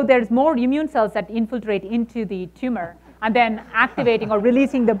 So there's more immune cells that infiltrate into the tumor, and then activating or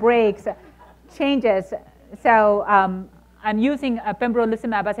releasing the brakes changes. So and using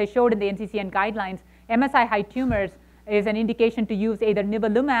pembrolizumab, as I showed in the NCCN guidelines, MSI high tumors is an indication to use either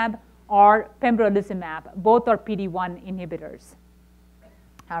nivolumab or pembrolizumab. Both are PD-1 inhibitors.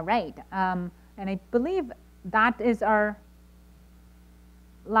 All right, and I believe that is our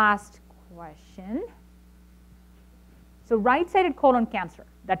last question. So right-sided colon cancer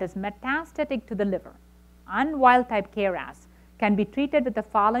that is metastatic to the liver and wild-type KRAS can be treated with the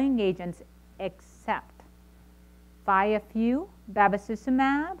following agents except 5-FU,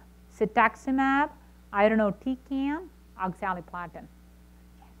 bevacizumab, cetuximab, irinotecan, oxaliplatin.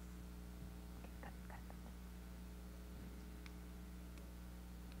 Yes. Okay, good.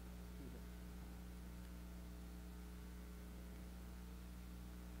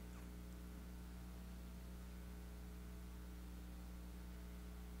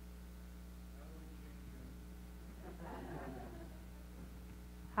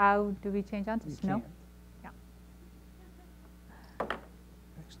 How do we change answers? No?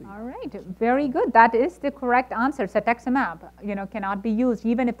 All right, very good. That is the correct answer. Cetuximab, cannot be used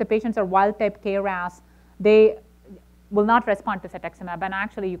even if the patients are wild-type KRAS. They will not respond to cetuximab, and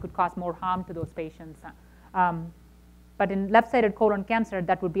actually you could cause more harm to those patients. But in left-sided colon cancer,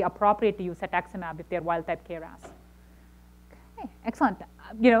 that would be appropriate to use cetuximab if they're wild-type KRAS. Okay, excellent.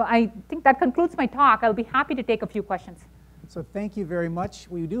 I think that concludes my talk. I'll be happy to take a few questions. So thank you very much.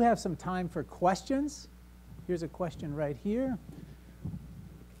 We do have some time for questions. Here's a question right here.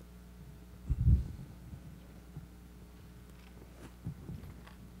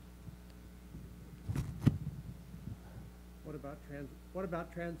 What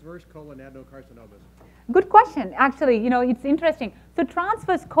about transverse colon adenocarcinomas? Good question. Actually, it's interesting. So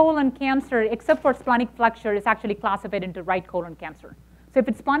transverse colon cancer, except for splenic flexure, is actually classified into right colon cancer. So if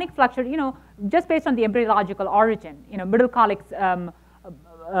it's splenic flexure, just based on the embryological origin, middle colic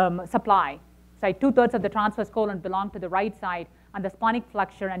supply, so 2/3 of the transverse colon belong to the right side, and the splenic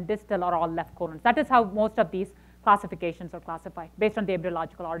flexure and distal are all left colons. That is how most of these classifications are classified, based on the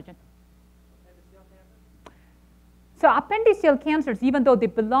embryological origin. So appendiceal cancers, even though they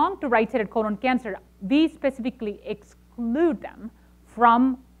belong to right-sided colon cancer, we specifically exclude them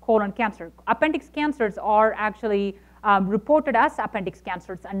from colon cancer. Appendix cancers are actually reported as appendix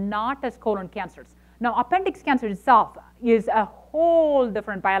cancers and not as colon cancers. Now, appendix cancer itself is a whole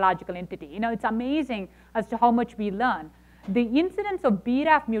different biological entity. It's amazing as to how much we learn. The incidence of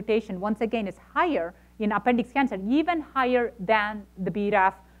BRAF mutation, once again, is higher in appendix cancer, even higher than the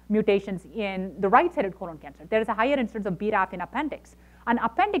BRAF mutations in the right-sided colon cancer. There is a higher incidence of BRAF in appendix. And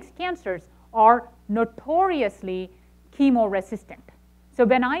appendix cancers are notoriously chemoresistant. So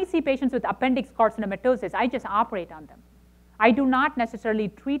when I see patients with appendix carcinomatosis, I just operate on them. I do not necessarily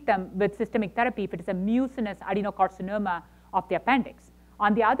treat them with systemic therapy if it is a mucinous adenocarcinoma of the appendix.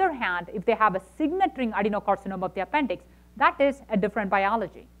 On the other hand, if they have a signet-ring adenocarcinoma of the appendix, that is a different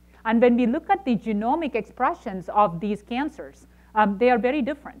biology. And when we look at the genomic expressions of these cancers, they are very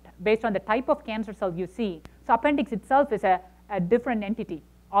different based on the type of cancer cell you see. So appendix itself is a different entity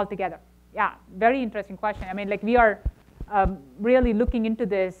altogether. Yeah, very interesting question. I mean, like we are really looking into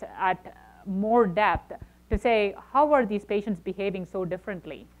this at more depth to say, how are these patients behaving so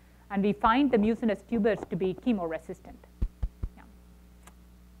differently? And we find the mucinous tumors to be chemoresistant. Yeah.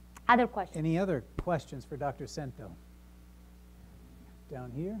 Other questions? Any other questions for Dr. Senthil?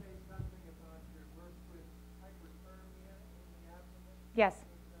 Down here. Yes.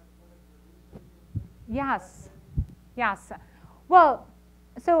 Yes. Yes. Well,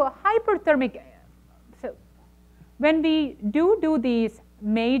 so hyperthermic, so when we do these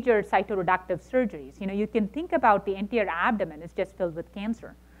major cytoreductive surgeries, you can think about the entire abdomen is just filled with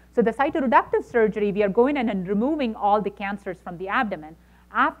cancer. So the cytoreductive surgery, we are going in and removing all the cancers from the abdomen,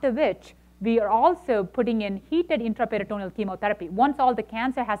 after which we are also putting in heated intraperitoneal chemotherapy once all the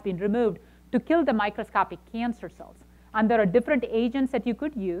cancer has been removed to kill the microscopic cancer cells. And there are different agents that you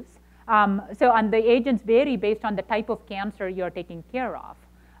could use. And the agents vary based on the type of cancer you're taking care of.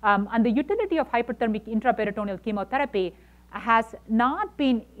 And the utility of hyperthermic intraperitoneal chemotherapy has not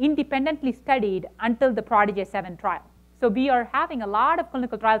been independently studied until the Prodigy 7 trial. So we are having a lot of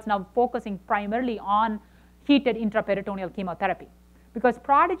clinical trials now focusing primarily on heated intraperitoneal chemotherapy. Because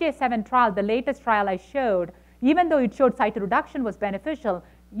Prodigy 7 trial, the latest trial I showed, even though it showed cytoreduction was beneficial,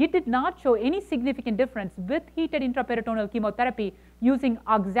 it did not show any significant difference with heated intraperitoneal chemotherapy using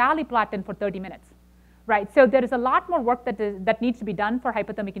oxaliplatin for 30 minutes. Right, so there is a lot more work that needs to be done for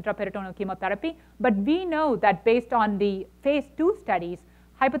hypothermic intraperitoneal chemotherapy, but we know that based on the phase 2 studies,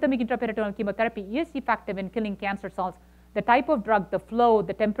 hypothermic intraperitoneal chemotherapy is effective in killing cancer cells. The type of drug, the flow,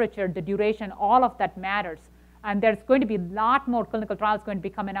 the temperature, the duration, all of that matters. And there's going to be a lot more clinical trials going to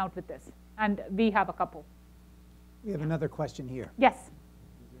be coming out with this. And we have a couple. We have another question here. Yes.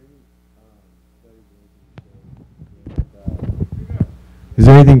 Is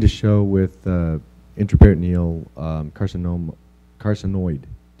there anything to show with intraperitoneal carcinoid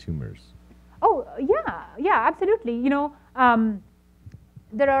tumors? Oh, yeah, absolutely.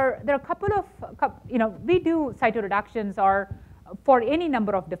 There are a couple of, we do cytoreductions for any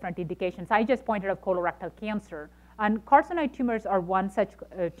number of different indications. I just pointed out colorectal cancer. And carcinoid tumors are one such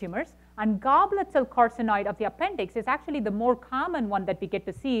tumors. And goblet cell carcinoid of the appendix is actually the more common one that we get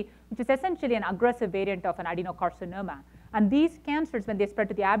to see, which is essentially an aggressive variant of an adenocarcinoma. And these cancers, when they spread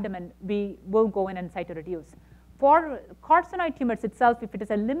to the abdomen, we will go in and cytoreduce. For carcinoid tumors itself, if it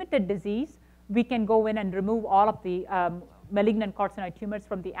is a limited disease, we can go in and remove all of the malignant carcinoid tumors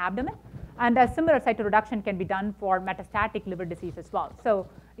from the abdomen. And a similar cytoreduction can be done for metastatic liver disease as well. So,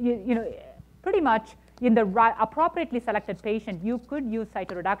 pretty much in the appropriately selected patient, you could use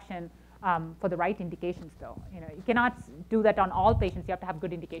cytoreduction for the right indications, though. You cannot do that on all patients. You have to have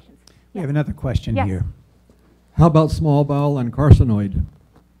good indications. We have another question Yes. here. How about small bowel and carcinoid?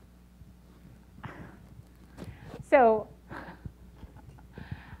 So,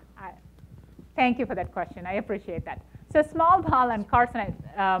 thank you for that question. I appreciate that. So small bowel and carcinoid,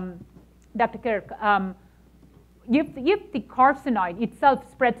 Dr. Kirk, if the carcinoid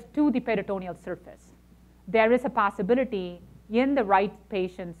itself spreads to the peritoneal surface, there is a possibility in the right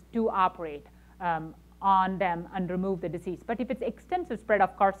patients to operate on them and remove the disease. But if it's extensive spread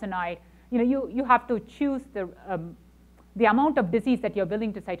of carcinoid, you have to choose the amount of disease that you're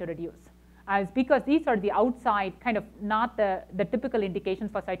willing to cytoreduce. Because these are the outside, kind of not the typical indications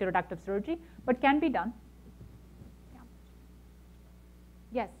for cytoreductive surgery, but can be done. Yeah.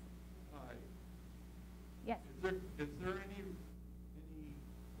 Yes. Hi. Yes. Is there any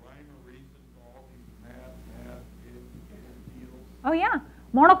rhyme or reason to all these mAb in fields? Oh yeah,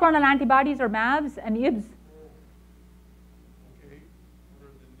 monoclonal antibodies or mAbs and IBs. Okay. What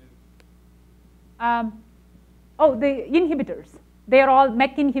are the The inhibitors. They are all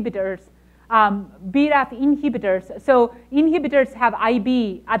MEK inhibitors, BRAF inhibitors. So inhibitors have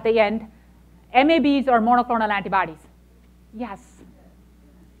IB at the end. MABs are monoclonal antibodies. Yes.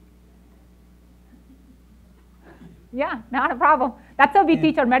 Yeah, not a problem. That's how we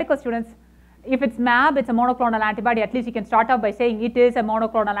teach our medical students. If it's mAb, it's a monoclonal antibody. At least you can start off by saying it is a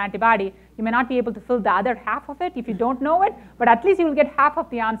monoclonal antibody. You may not be able to fill the other half of it if you don't know it, but at least you will get half of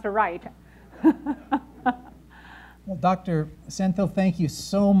the answer right. Well, Dr. Senthil, thank you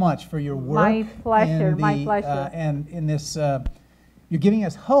so much for your work. My pleasure, my pleasure. And in this, you're giving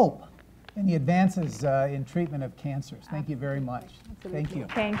us hope in the advances in treatment of cancers. Thank you very much. Absolutely. Thank you.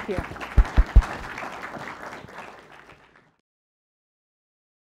 Thank you.